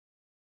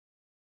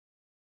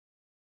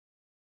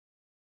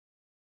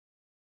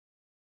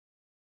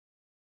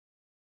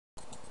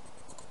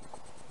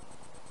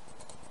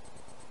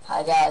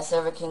Hi guys,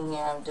 Server King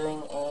here. I'm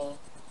doing a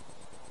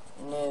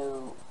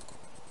new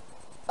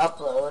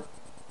upload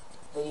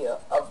video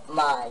of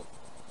my,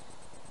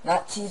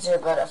 not teaser,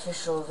 but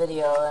official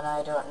video, and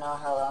I don't know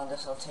how long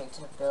this will take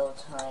to build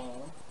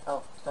terrain.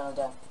 Oh, it's finally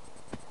done.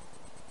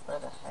 Where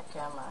the heck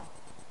am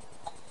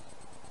I?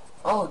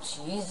 Oh,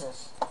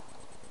 Jesus.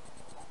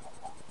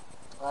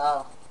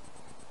 Wow.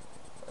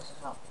 Where's it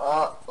from?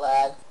 Oh,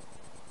 lag.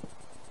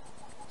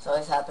 This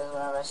always happens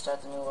whenever I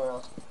start the new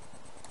world.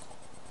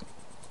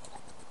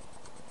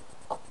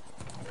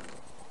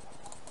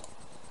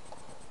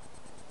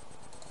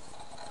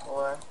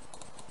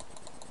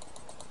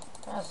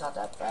 That's not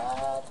that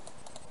bad.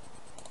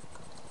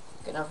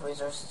 Get enough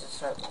resources to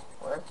start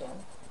working.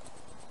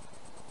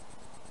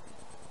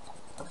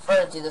 I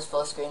prefer to do this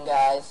full screen,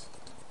 guys.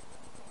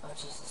 Oh,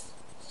 Jesus.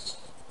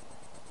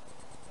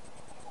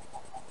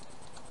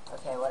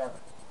 Okay, whatever.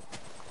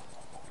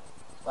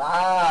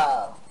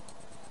 Wow.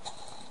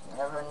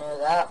 Never knew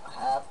that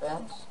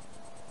happened.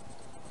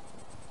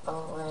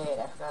 Oh, wait.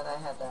 I forgot I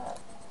had that.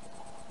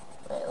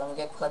 Wait, let me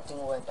get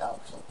collecting wood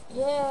option.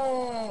 Yay!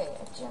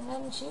 I did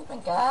an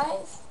achievement,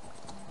 guys.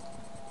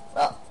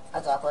 Well,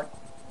 that's awkward.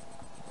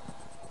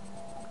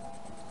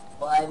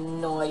 Well, I have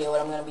no idea what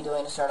I'm going to be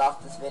doing to start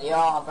off this video.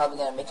 I'm probably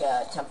going to make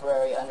a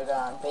temporary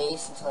underground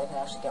base until I can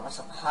actually get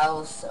myself a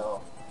house,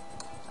 so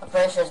I'm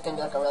pretty sure it's going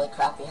to be like a really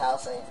crappy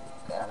house. I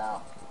don't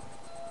know.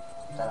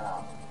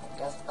 I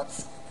guess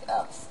that's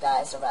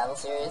Sky Survival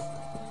Series.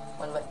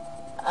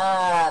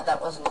 That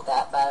wasn't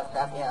that bad of a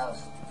crappy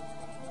house.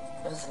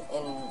 It was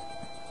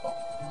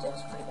it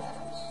was pretty bad.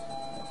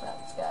 No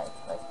offense, guys.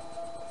 Like,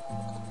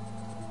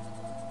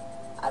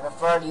 I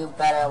preferred you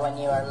better when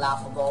you are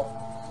laughable.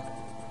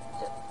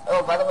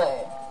 Oh, by the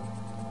way,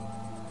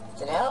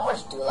 did anyone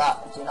watch Do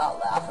Not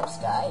Laugh from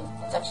Sky?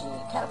 It's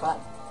actually kind of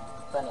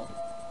funny.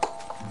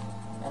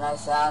 And I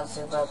sound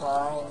super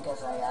boring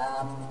because I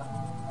am.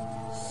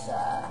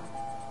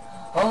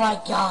 Oh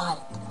my god!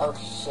 Oh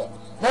shit!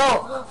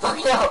 No! Fuck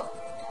no!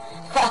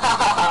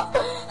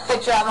 I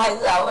trapped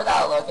myself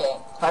without looking.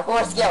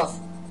 Parkour skills.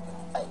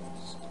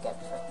 You gotta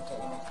be freaking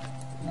kidding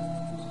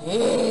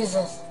me.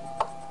 Jesus.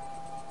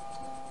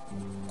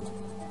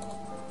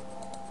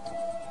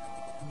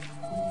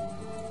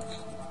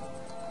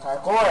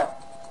 Parkour!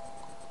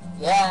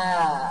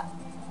 Yeah!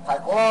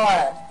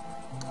 Parkour!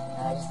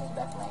 And I just need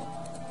back my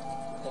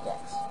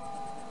pickaxe.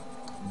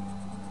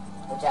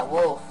 Where's that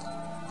wolf?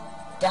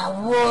 That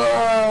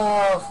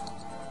wolf!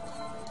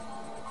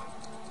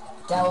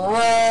 That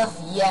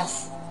wolf!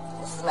 Yes!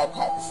 This is my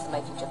pet. This is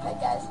my future pet,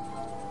 guys.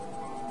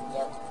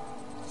 Yep.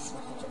 This is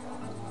my future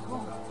pet.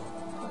 Cool.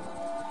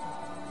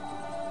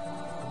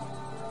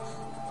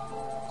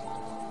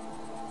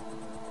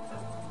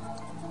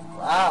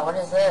 Wow, what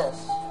is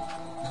this?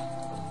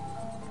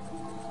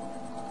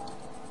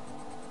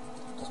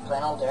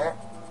 Plain old dirt.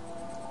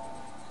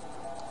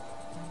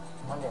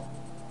 Wonder.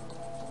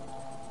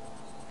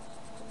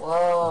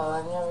 Whoa,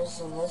 I've never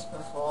seen this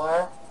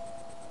before.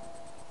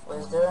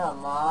 Was there a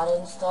mod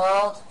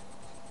installed?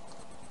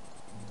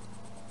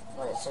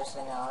 Wait,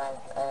 seriously, no,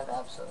 I have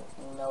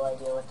absolutely no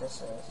idea what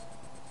this is.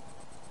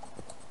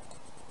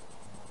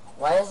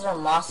 Why is there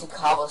mossy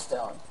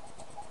cobblestone?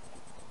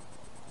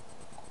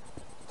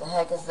 The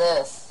heck is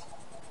this?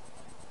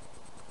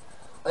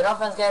 Wait, no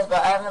offense, guys, but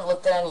I haven't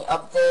looked at any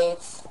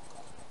updates.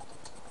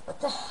 What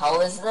the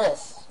hell is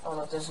this? Oh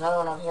look, there's another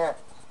one over here.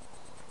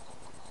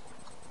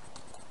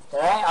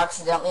 Did I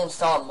accidentally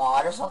install a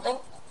mod or something?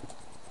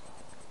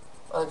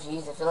 Oh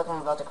jeez, I feel like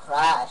I'm about to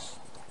crash.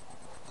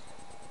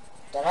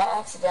 Did I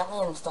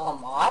accidentally install a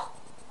mod?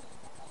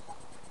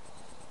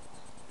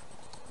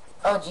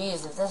 Oh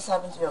jeez, if this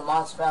happens to be a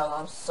mod sprout,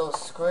 I'm so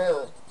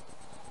screwed.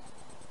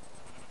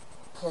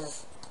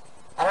 Because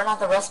I don't have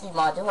the recipe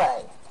mod, do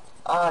I?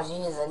 Oh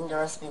jeez, I need a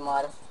recipe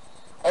mod.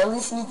 I at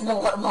least need to know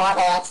what mod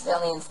I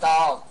accidentally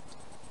installed.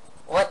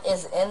 What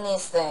is in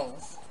these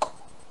things?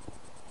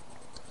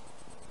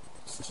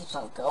 Just keeps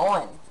on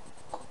going.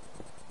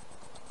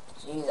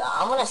 Jeez,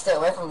 I'm gonna stay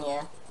away from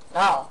here.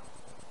 No.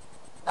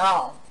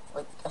 No.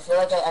 Like, I feel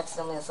like I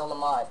accidentally installed a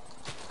mod.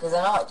 Because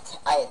I know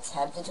I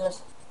attempted to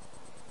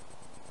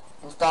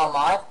install a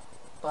mod,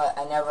 but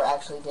I never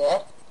actually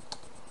did.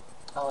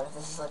 Oh, what if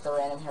this is like the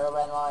random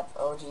Herobrine mod?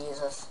 Oh,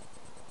 Jesus.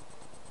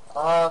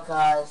 Oh,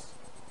 guys.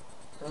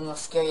 This is the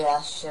most scary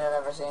ass shit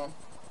I've ever seen.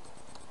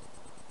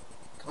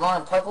 Come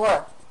on,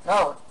 parkour!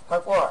 No!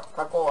 Parkour!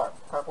 Parkour!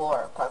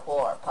 Parkour!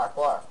 Parkour!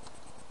 Parkour!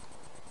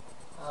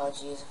 Oh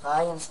jeez, if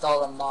I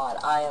install a mod,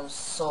 I am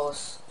so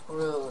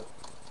screwed.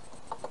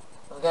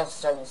 We gotta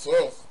start a new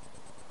series.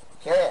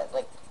 Period.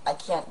 Like, I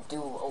can't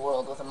do a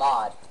world with a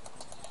mod.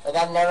 Like,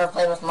 I've never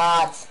played with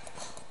mods.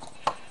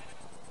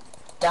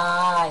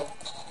 Die!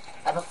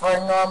 I prefer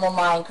normal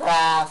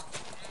Minecraft.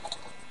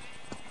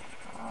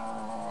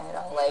 I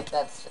don't like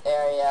that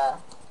area.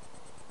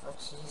 Oh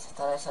jeez, I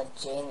thought I saw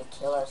Jane the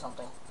Killer or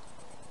something.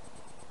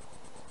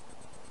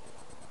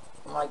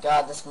 Oh my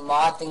god, this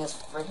mod thing is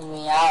freaking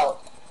me out.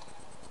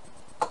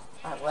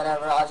 Alright,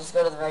 whatever, I'll just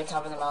go to the very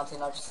top of the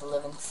mountain. I'll just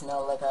live in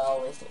snow like I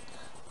always do.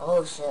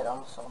 Oh shit, I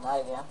almost fell in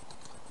that again.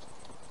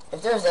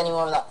 If there's any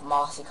more of that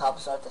mossy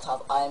cobblestone at the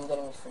top, I am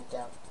gonna be freaked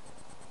out.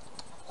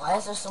 Why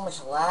is there so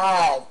much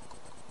lag?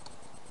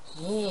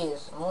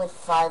 Jeez, I'm only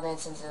 5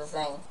 minutes into the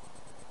thing.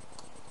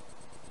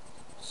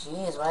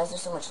 Jeez, why is there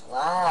so much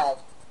lag?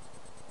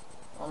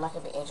 Well, I'm not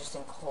gonna be interested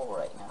in coal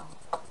right now.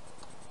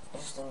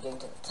 Interested in getting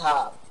to the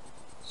top,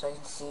 so I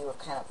can see what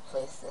kind of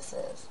place this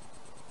is.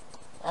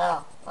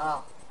 Oh,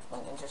 wow,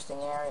 an interesting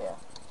area.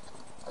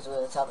 Let's go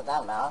to the top of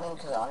that mountain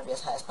because I want to be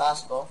as high as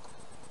possible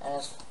and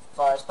as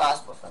far as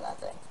possible from that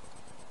thing.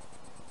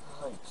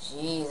 Oh,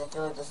 jeez, I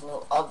feel like this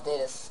new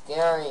update is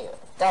scary.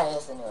 That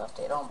is the new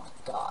update. Oh my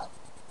god.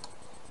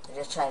 They're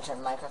just trying to turn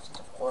Minecraft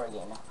into a horror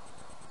game now.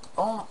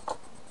 Oh,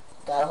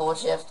 gotta hold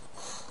shift.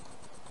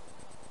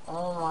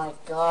 Oh my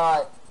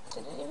god.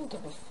 Did it even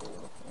give me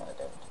food? No, it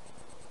didn't.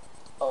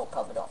 Oh,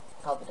 probably don't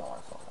want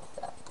to fall off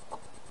that.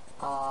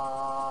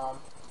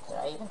 Did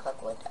I even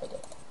collect wood? I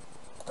did.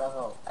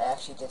 Bravo, I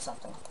actually did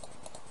something.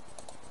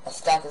 A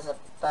stack is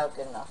about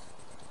good enough.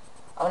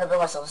 I'm gonna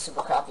build myself a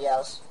super crappy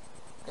house.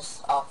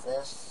 Just off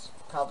this.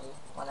 Probably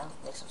wanna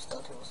make some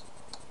stone tools.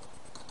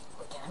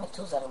 Wait, can I make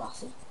tools out of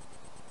mossy?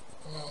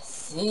 Let's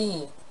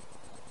see.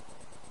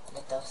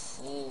 Let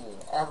us see.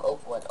 I have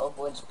oak wood. Oak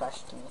wood is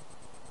precious to me.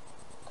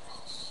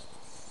 Precious.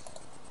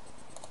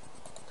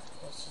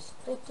 Precious,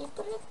 pretty.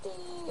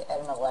 I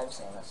don't know why I'm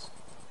saying this.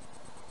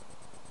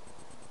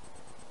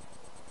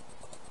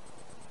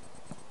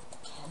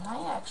 Can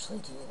I actually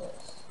do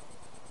this?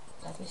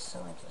 That'd be so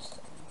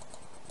interesting.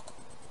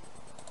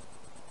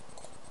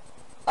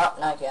 Oh,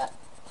 no I can't.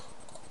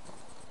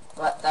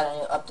 But that a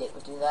new update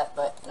would do that,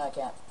 but no I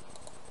can't.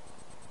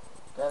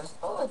 But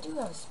I do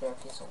have a spare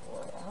piece of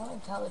wood. How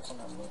intelligent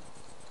of me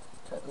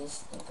to at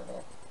least think of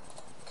it,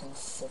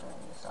 considering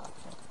this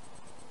option.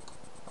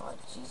 Oh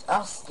jeez,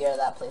 I'm scared of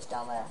that place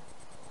down there.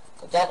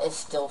 But that is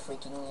still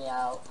freaking me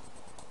out.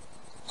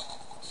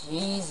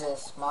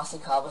 Jesus, mossy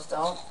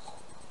cobblestone.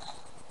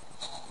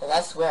 Like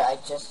I swear, I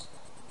just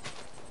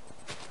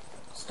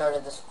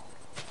started this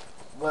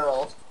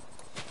world.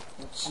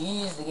 And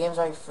jeez, the game's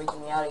already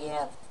freaking me out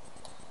again.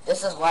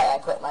 This is why I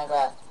quit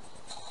Minecraft.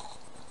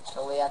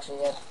 Totally actually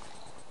did.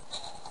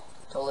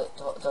 Totally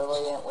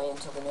didn't wait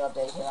until the new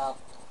update came out.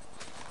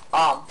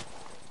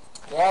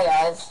 Yeah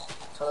guys,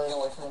 totally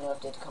didn't wait for the new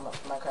update to come up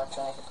for Minecraft,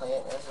 then I could play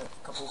it. It was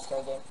a complete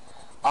scary game.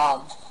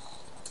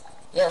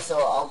 Yeah,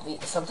 so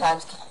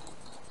sometimes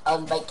I'll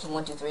invite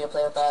King123 to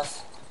play with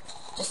us.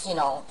 Just, you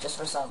know, just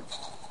for some,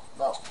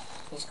 well,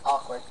 he's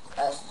awkward,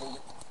 as the,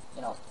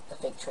 you know, the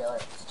fake trailer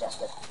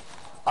suggested.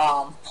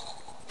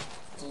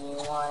 Do you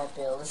want to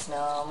build a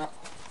snowman?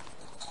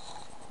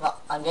 Well,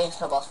 I'm getting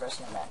snowballs for a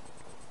snowman.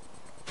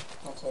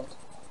 Hint, hint.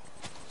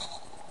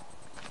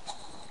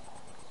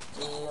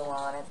 Do you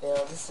want to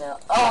build a snow?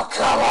 Oh,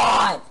 come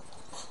on!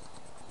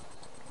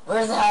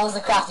 Where the hell is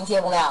the crafting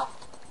table now?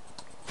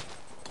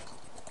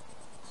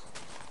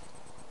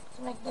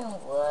 I'm making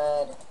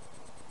wood.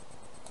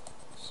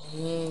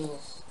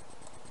 Jeez.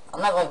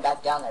 I'm not going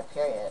back down there,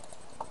 period.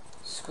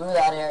 Screw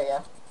that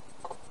area.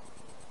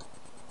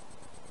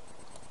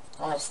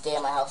 I want to stay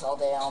in my house all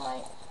day, all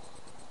night.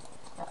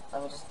 Yeah,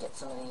 let me just get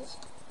some of these.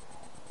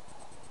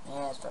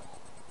 Yeah,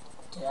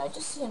 did I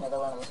just see another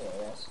one of those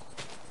areas?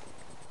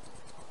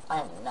 I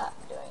am not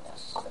doing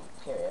this.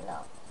 Period,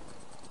 no.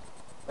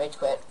 Rage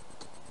quit.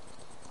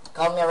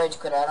 Call me a rage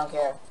quitter, I don't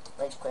care.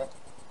 Rage quit.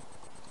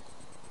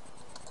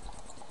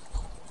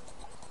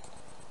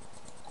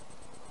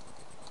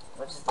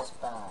 What is this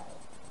by?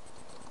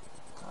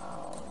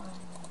 Oh, 1,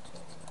 2,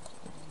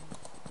 3.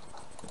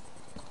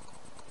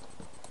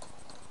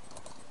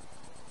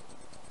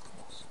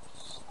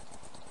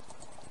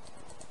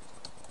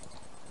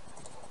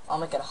 I'll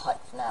make it a hut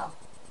for now.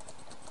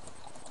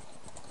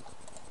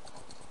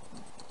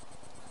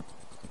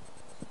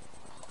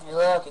 Hey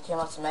look, it came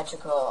out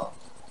symmetrical.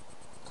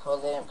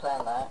 Totally didn't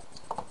plan that.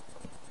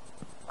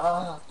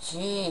 Oh,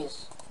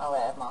 jeez. Oh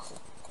wait, I have mossy.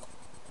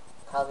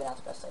 Probably not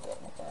the best idea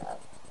to make that out.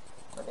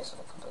 We're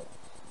basically complete.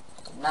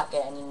 I did not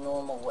get any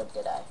normal wood,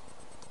 did I?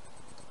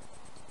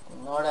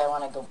 Nor do I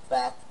want to go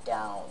back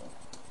down.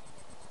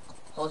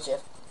 Hold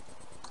shift.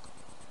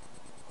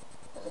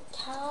 There's a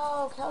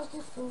cow. Cows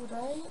give food,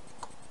 right?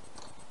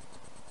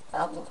 I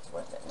don't think it's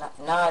worth it.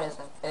 No, it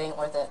isn't. It ain't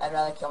worth it. I'd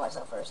rather kill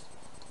myself first.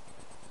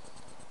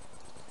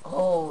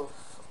 Oh,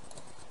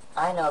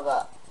 I know,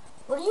 but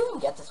where do you even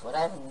get this wood?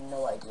 I have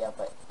no idea,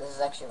 but this is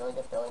actually a really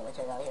good building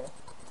material out here.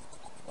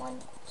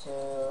 1, 2,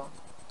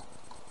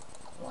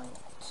 1,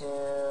 2.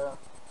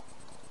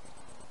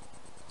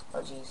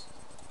 Oh jeez.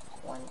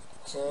 1,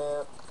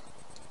 2.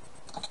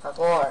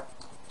 Parkour.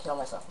 Kill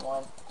myself.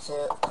 1, 2.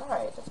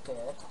 Alright, that's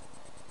good.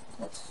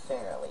 That's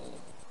fairly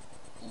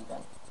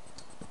even.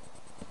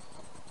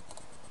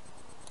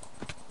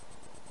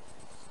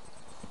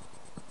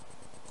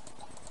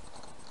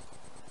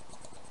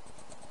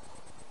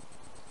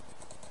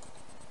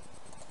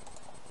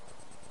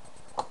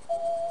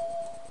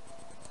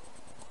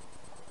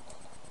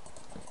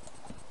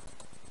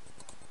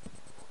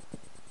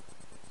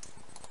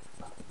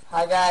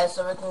 Hi guys,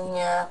 so we're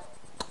here.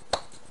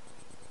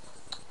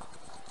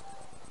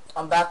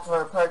 I'm back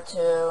for part 2,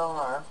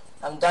 or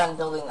I'm done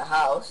building the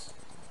house.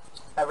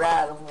 I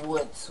ran out of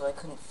wood, so I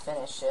couldn't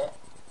finish it.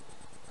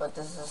 But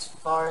this is as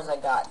far as I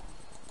got.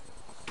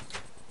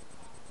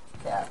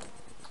 Yeah.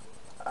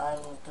 I'm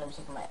gonna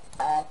take my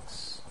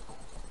axe.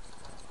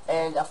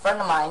 And a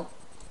friend of mine,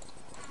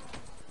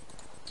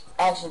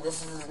 actually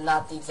this is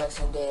not the exact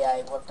same day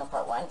I worked on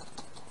part 1.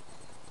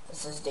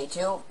 This is day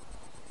 2.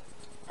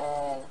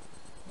 And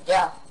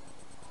yeah.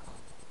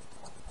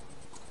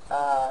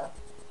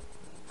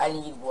 I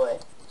need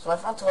wood. So my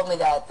friend told me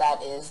that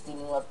that is the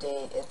new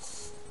update.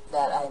 It's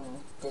that I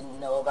didn't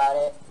know about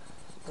it,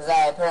 because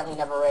I apparently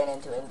never ran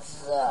into it.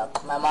 This is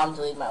my mom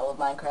deleted my old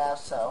Minecraft,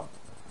 so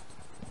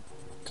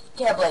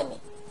can't blame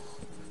me.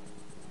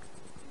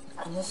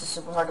 And this is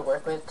super hard to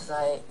work with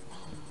because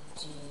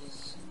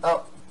jeez.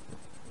 Oh,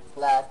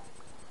 lag.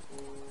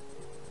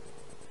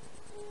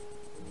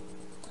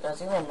 Guys,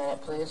 give me a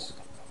minute, please.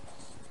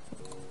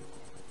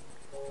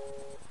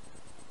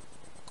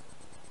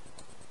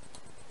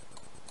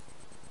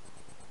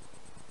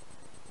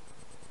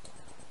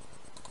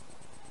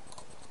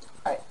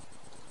 Alright.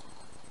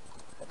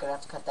 I'm gonna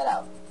have to cut that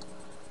out.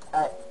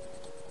 Alright.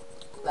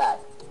 Lag.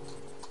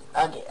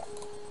 Again.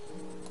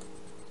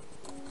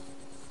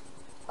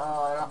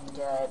 Oh, I don't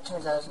get it. It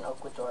turns out it's an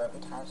oak wood door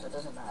every time, so it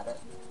doesn't matter.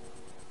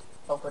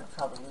 Oak wood would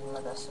probably be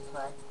my best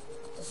supply.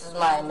 This is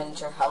my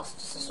miniature house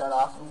just to start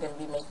off. I'm going to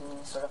be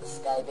making sort of a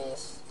sky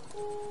base.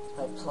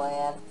 My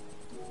plan.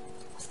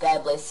 Sky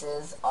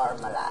bases are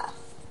my life,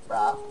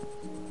 bro.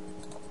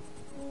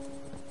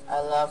 I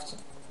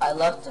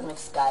love to make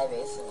sky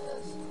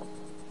bases.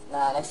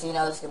 Now, next thing you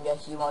know, there's going to be a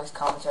humongous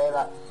commentary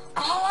about,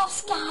 I love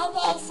sky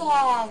bases! So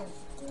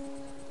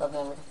I'm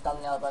going to make a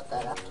thumbnail about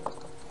that after.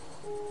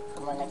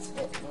 For my next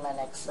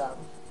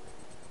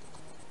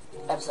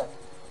episode.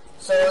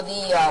 So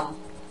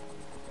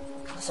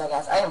sorry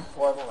guys, I am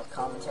horrible with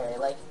commentary.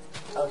 Like,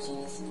 oh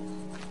jeez,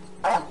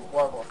 I am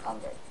horrible with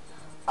commentary.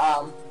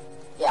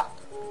 Yeah.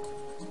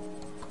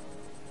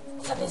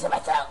 Something's in my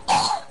throat.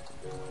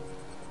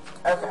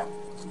 Okay.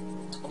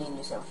 I need a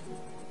new sandwich.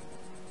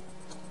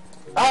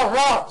 Oh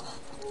no!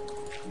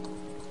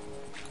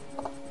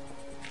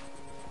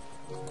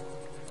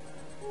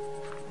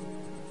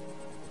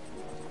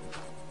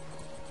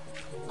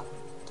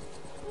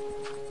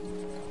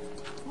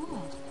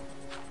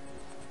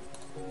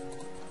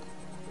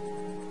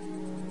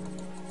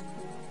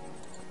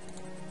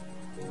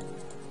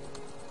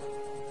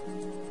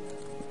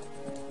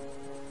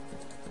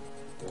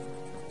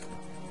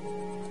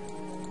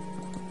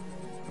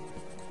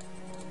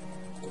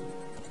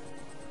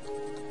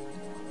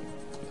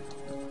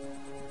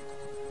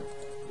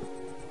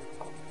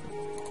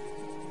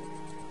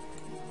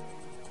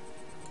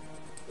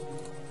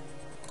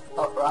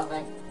 Oh, wrong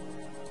thing.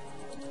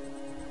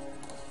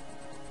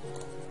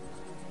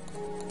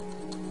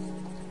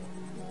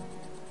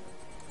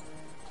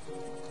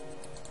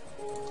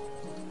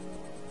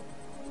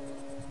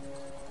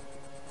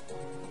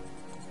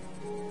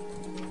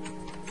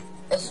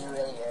 This is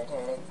really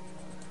irritating.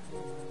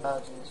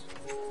 Oh, jeez.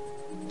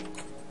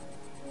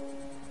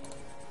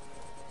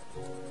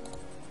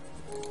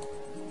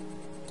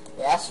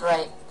 Yeah, that's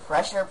right.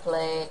 Pressure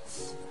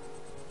plates.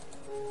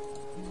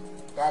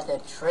 That's the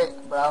trick,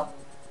 bro.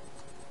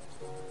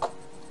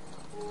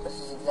 This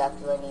is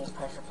exactly what I need,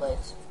 pressure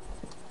plates.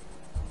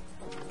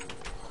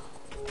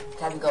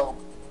 Time to go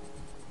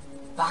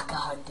baka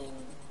hunting.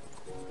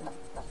 No,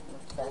 that's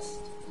the best.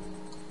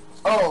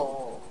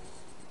 Oh!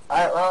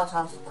 Alright, well, it's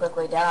on a quick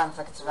way down if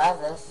I can survive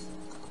this.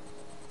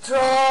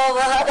 Troll!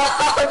 I'm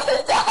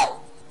gonna die!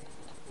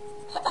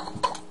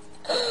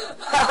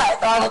 I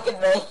thought I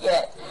could make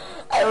it.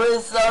 I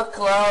was so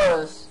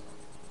close.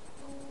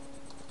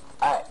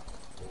 Alright.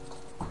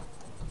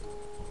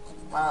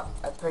 Well,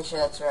 I'm pretty sure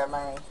that's where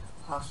my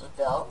house was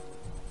built.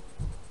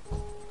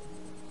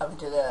 Up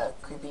into the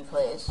creepy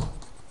place.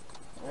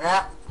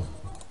 Yeah.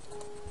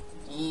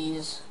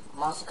 These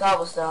mossy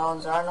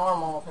cobblestones are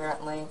normal,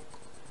 apparently.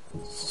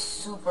 This is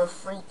super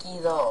freaky,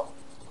 though.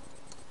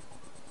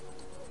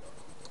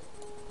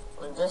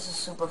 Like, this is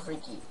super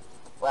freaky.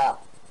 Wow.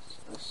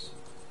 Spruce.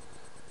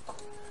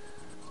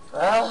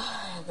 Well,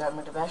 I gotta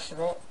make the best of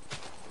it.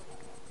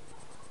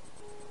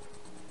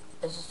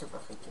 This is super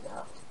freaky,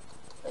 though.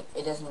 Like,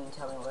 it doesn't even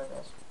tell me where it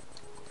is.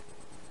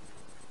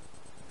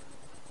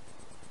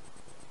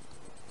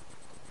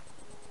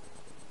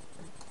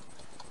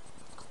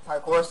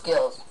 Parkour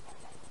skills.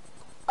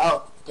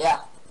 Oh, yeah.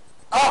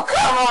 Oh,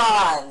 come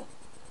on!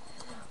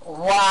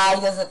 Why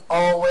does it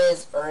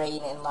always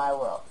rain in my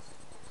world?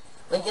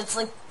 Like, it's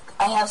like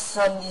I have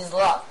Sunday's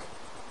luck.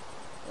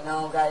 You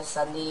know, guys,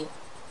 Sunday.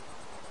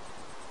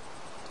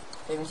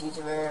 Famous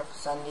YouTuber,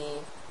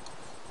 Sunday.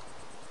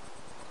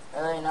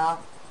 Really, no?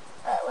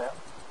 Alright, whatever.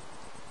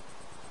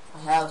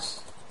 My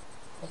house.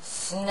 It's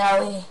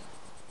snowy.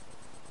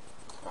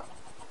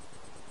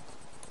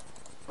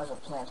 Might as well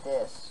plant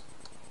this.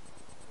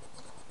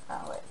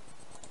 Oh, wait.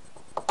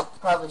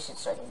 Probably should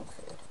start eating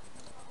food.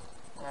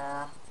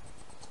 Nah.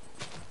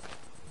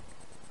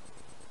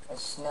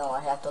 It's snow. I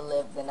have to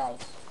live the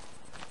night.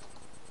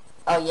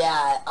 Oh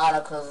yeah,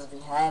 auto closes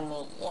behind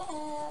me.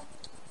 Yeah.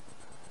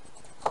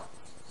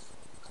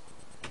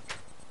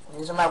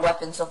 These are my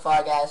weapons so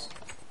far, guys.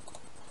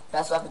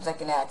 Best weapons I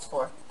can ask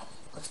for.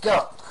 Let's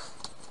go.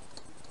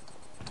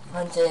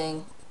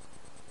 Hunting.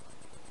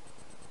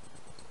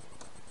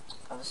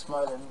 I'm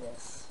smarter than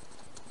this.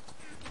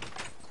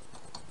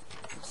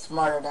 I'm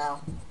smarter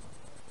now.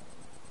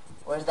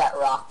 Where's that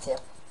rock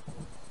tip?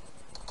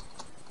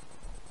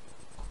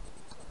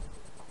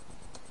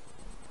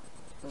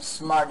 I'm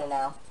smarter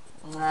now.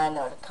 I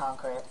know to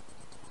conquer it.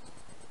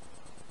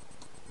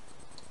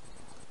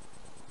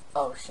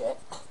 Oh shit.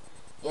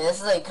 Yeah,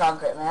 this is how you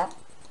conquer it, man.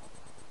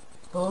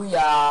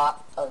 Booyah!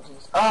 Oh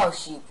jeez. Oh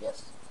sheep,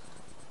 yes.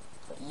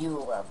 But you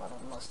are what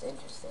I'm most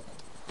interested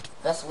in.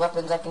 Best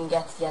weapons I can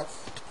get yet.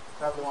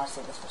 Probably want to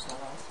save this for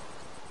someone else.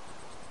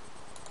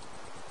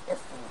 You're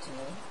food to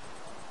me.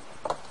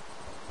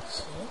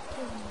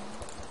 Chicken.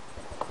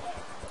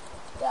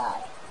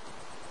 Die.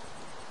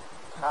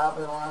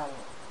 Probably want.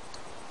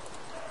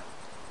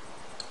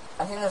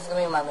 I think this is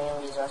gonna be my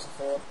main resource of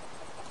food.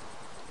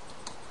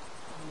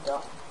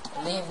 Don't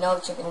leave no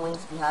chicken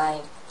wings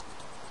behind.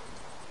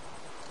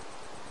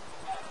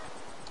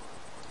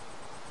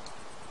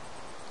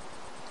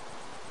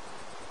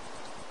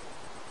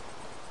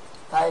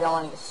 Probably don't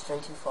want to get stray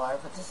too far,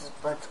 but this is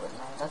birchwood,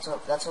 man. That's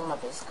what my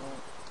base can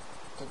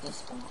dig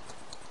these from.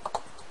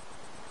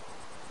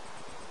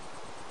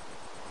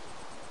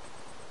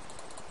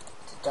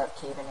 It's a dark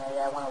cave in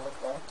area. I want to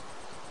look there.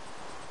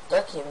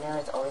 Dark cave in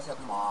areas always have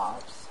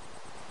mobs.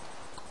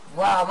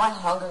 Wow, my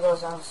hunger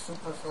goes down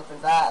super flippin'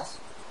 fast.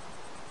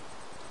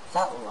 Is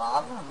that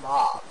lava or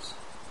mobs?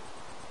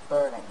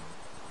 Burning.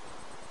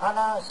 Oh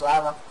no, it's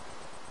lava.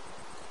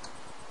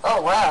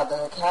 Oh wow,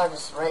 there's a cow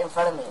just right in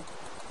front of me.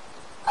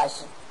 I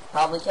should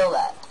probably kill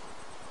that.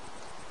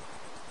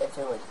 If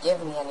it would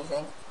give me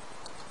anything.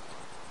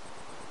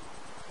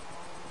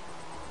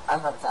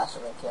 I've had a faster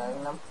way of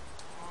killing them.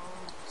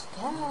 It's a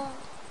cow.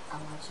 I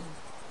want you.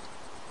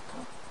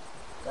 Come.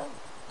 Go.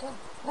 Go.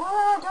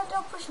 No,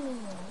 don't push me.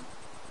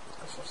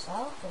 Push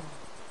yourself in.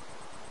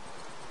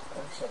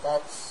 Oh shit,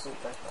 that's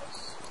super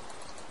close.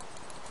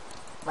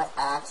 My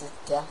axe is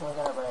definitely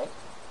gonna break.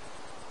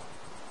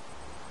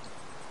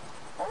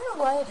 I don't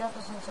know why I dropped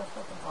this thing so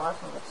fucking far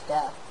from its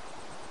death.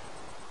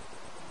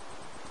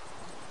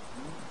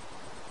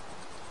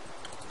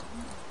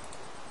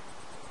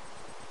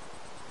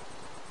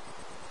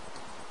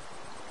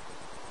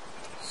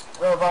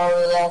 Screwball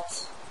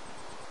roulette.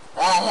 Ah,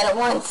 I hit it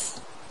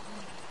once.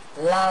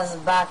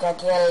 Last back I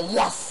kill.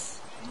 Yes!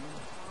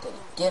 Did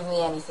it give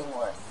me anything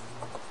worth?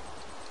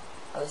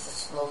 At least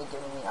it's slowly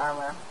giving me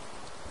armor.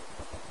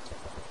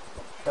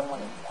 Don't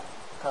want to do that.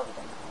 Probably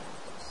don't want to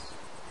do this.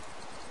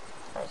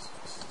 Alright,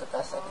 this is the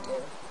best I can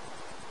do.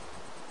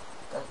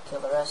 Gotta kill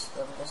the rest of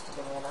them just to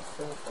give me enough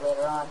food for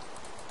later on.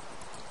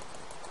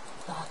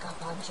 Back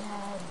up on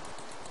Jen!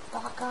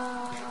 Back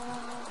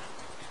up!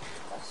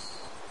 Yes.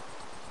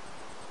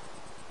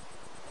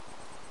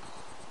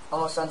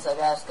 Almost sunset,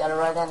 guys. Gotta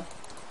run in.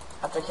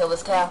 After I kill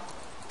this cow.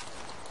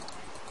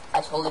 I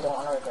totally don't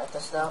want to regret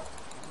this, though.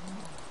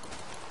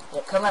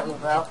 Yeah, come at me,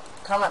 bro.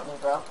 Come at me,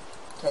 bro.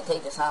 Can't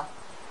take this, huh?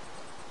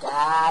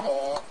 Got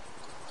it.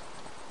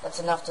 That's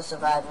enough to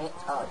survive me.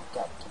 Oh,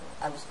 God.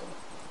 I'm just gonna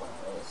one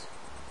of these.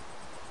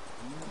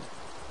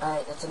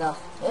 Alright, that's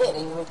enough. Hey, they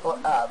give me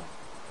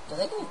does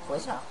they give me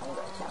poison or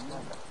hunger? I can't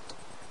remember.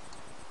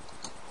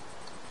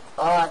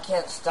 Oh, I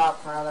can't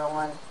stop for another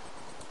one.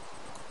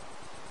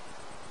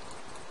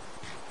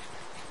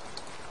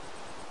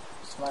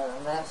 Smarter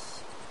than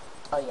this.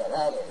 Oh yeah,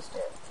 that is,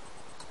 dude.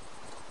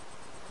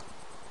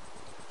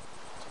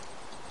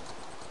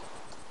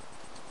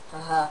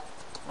 Haha,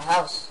 my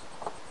house.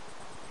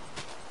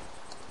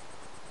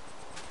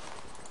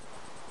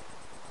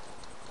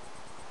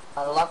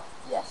 Unlock?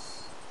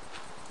 Yes.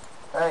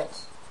 Alright,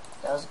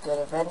 that was a good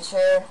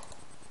adventure.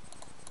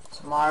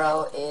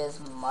 Tomorrow is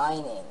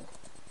mining.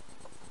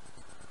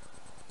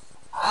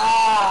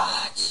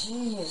 Ah,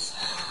 jeez.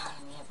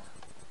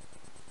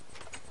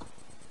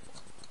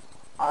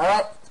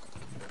 Alright.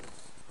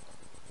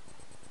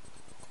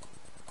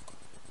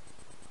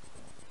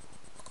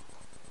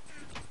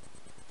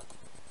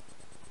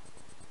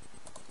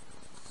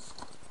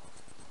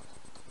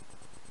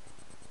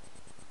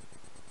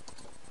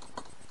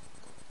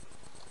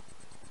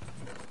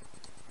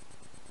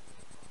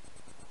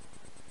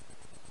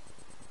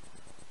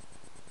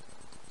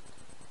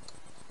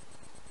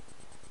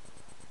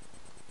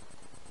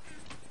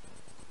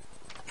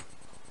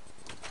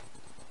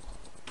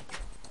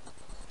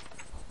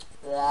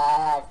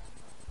 That.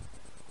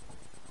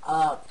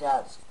 Oh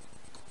God.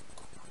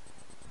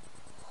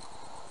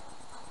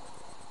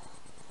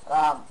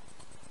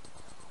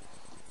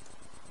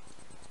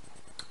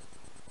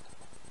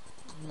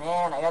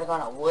 Man, I gotta go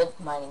on a wood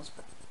mining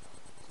spree.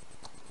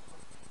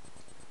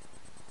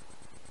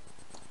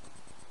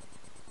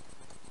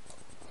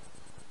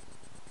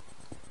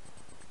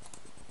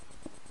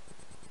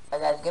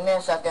 Alright guys, give me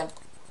a second.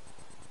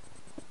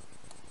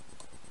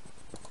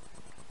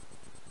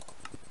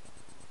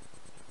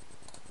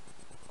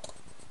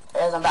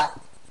 guys, I'm back.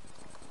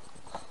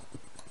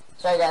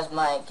 Sorry guys,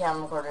 my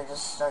camera recorder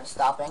just started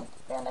stopping,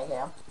 and I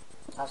am.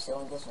 Obviously, it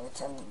only gives me a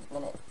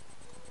 10-minute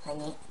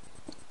thingy.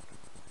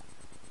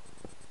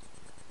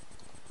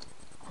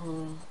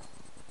 I'm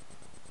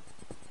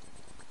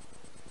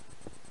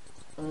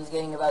just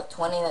getting about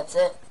 20, that's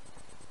it.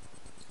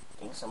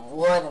 Getting some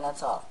wood, and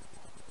that's all.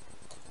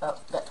 Oh,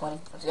 got 20,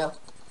 let's go.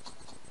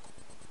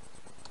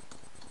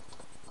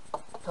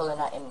 Totally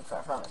not aiming for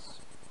a furnace.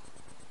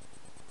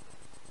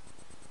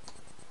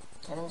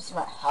 Can't even see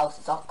my house,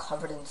 it's all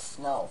covered in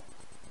snow.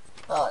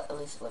 Oh, at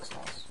least it looks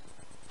nice.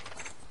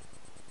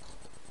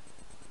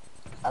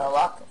 Out of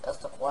luck, that's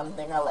the one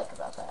thing I like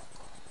about that.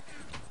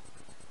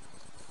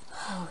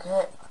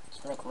 Okay,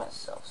 let's make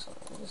myself some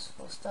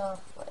useful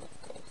stuff, like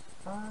a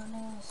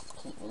furnace to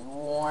keep me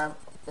warm.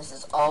 This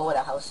is all what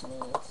a house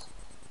needs.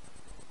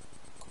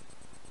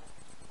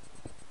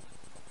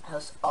 A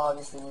house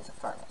obviously needs a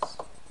furnace.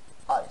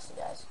 Obviously,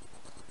 guys.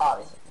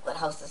 Obviously. But a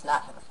house does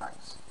not have a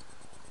furnace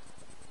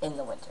in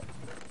the winter.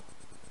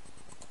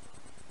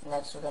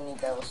 Next, we're going to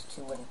need those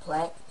 2 wooden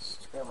planks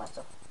to build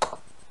myself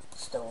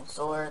stone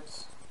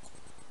swords.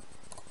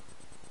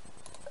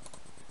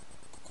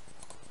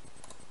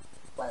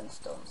 1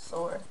 stone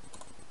sword.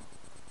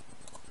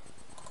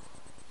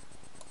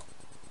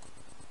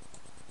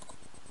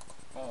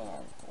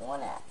 And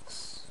 1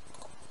 axe.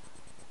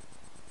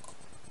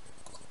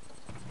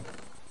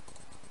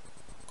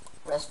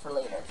 Rest for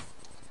later.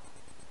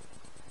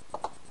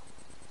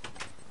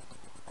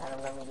 And I'm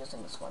going to be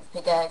using this 1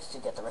 pickaxe to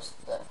get the rest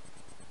of the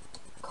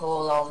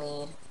coal I'll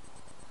need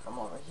from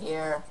over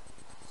here.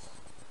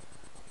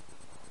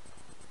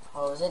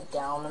 Oh, is it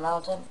down the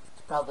mountain?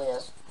 It probably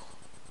is.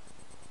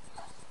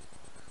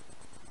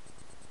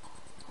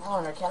 I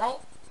wonder, can I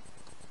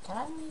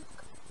make,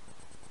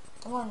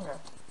 I wonder,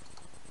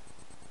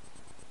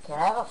 can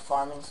I have a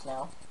farm in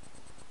snow?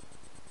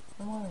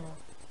 I wonder.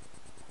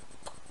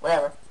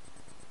 Whatever.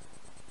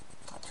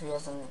 That tree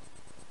hasn't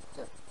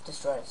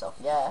destroyed itself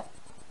yet.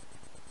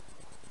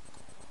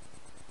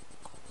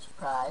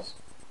 Surprise.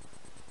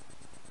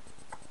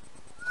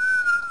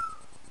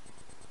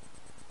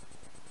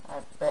 I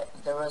bet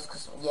there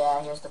was,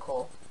 yeah, here's the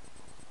coal.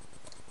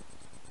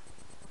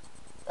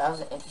 That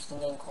was an interesting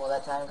getting coal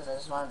that time because I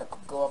just wanted to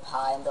go up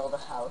high and build a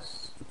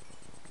house.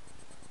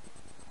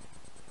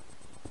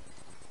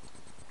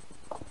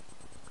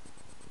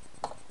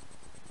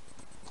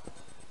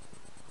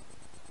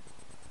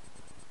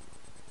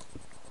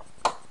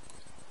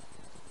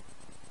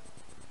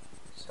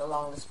 So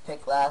long this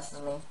pick lasts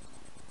me.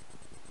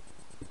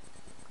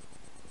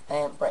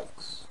 And it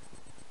breaks.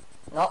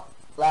 Nope,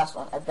 last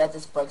one. I bet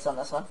this breaks on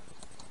this one.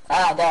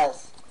 Ah, it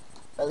does.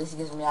 But at least it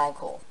gives me iron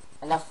coal.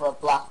 Enough for a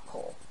block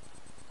coal.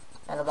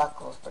 And a black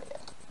coal is pretty good.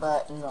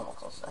 But normal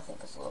coal, I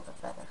think, is a little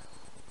bit better.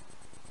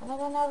 And I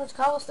got an average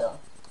cobblestone.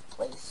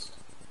 Waste.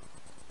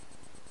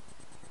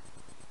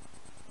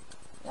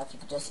 Now if you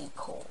could just eat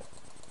coal.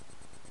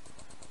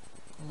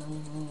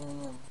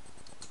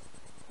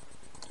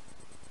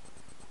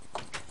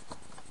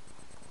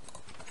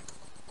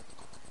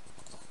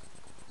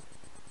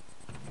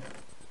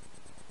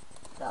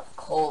 Now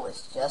coal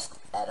is just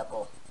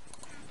edible.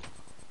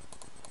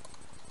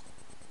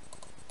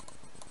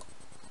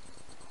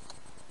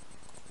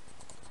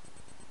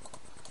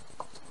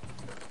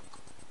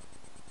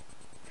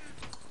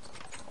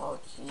 Oh,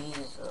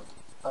 jeez.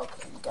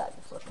 Okay, you got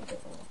me flipping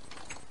differently.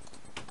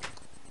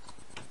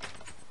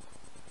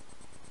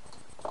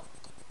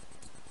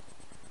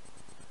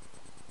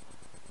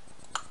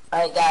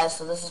 Alright, guys,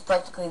 so this is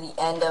practically the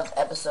end of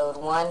episode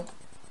 1,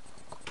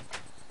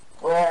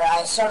 where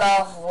I start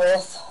off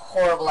with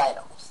horrible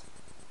items.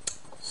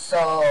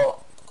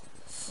 So,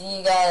 see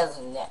you guys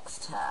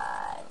next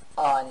time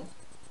on,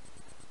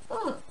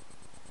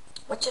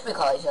 what should we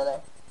call each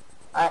other?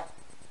 Alright.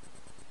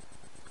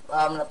 Well,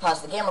 I'm going to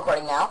pause the game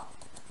recording now.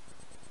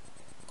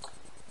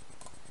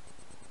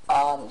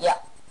 Yeah.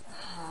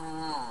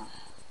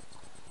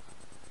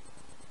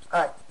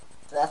 Alright.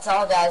 So that's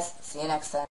all, guys. See you next time.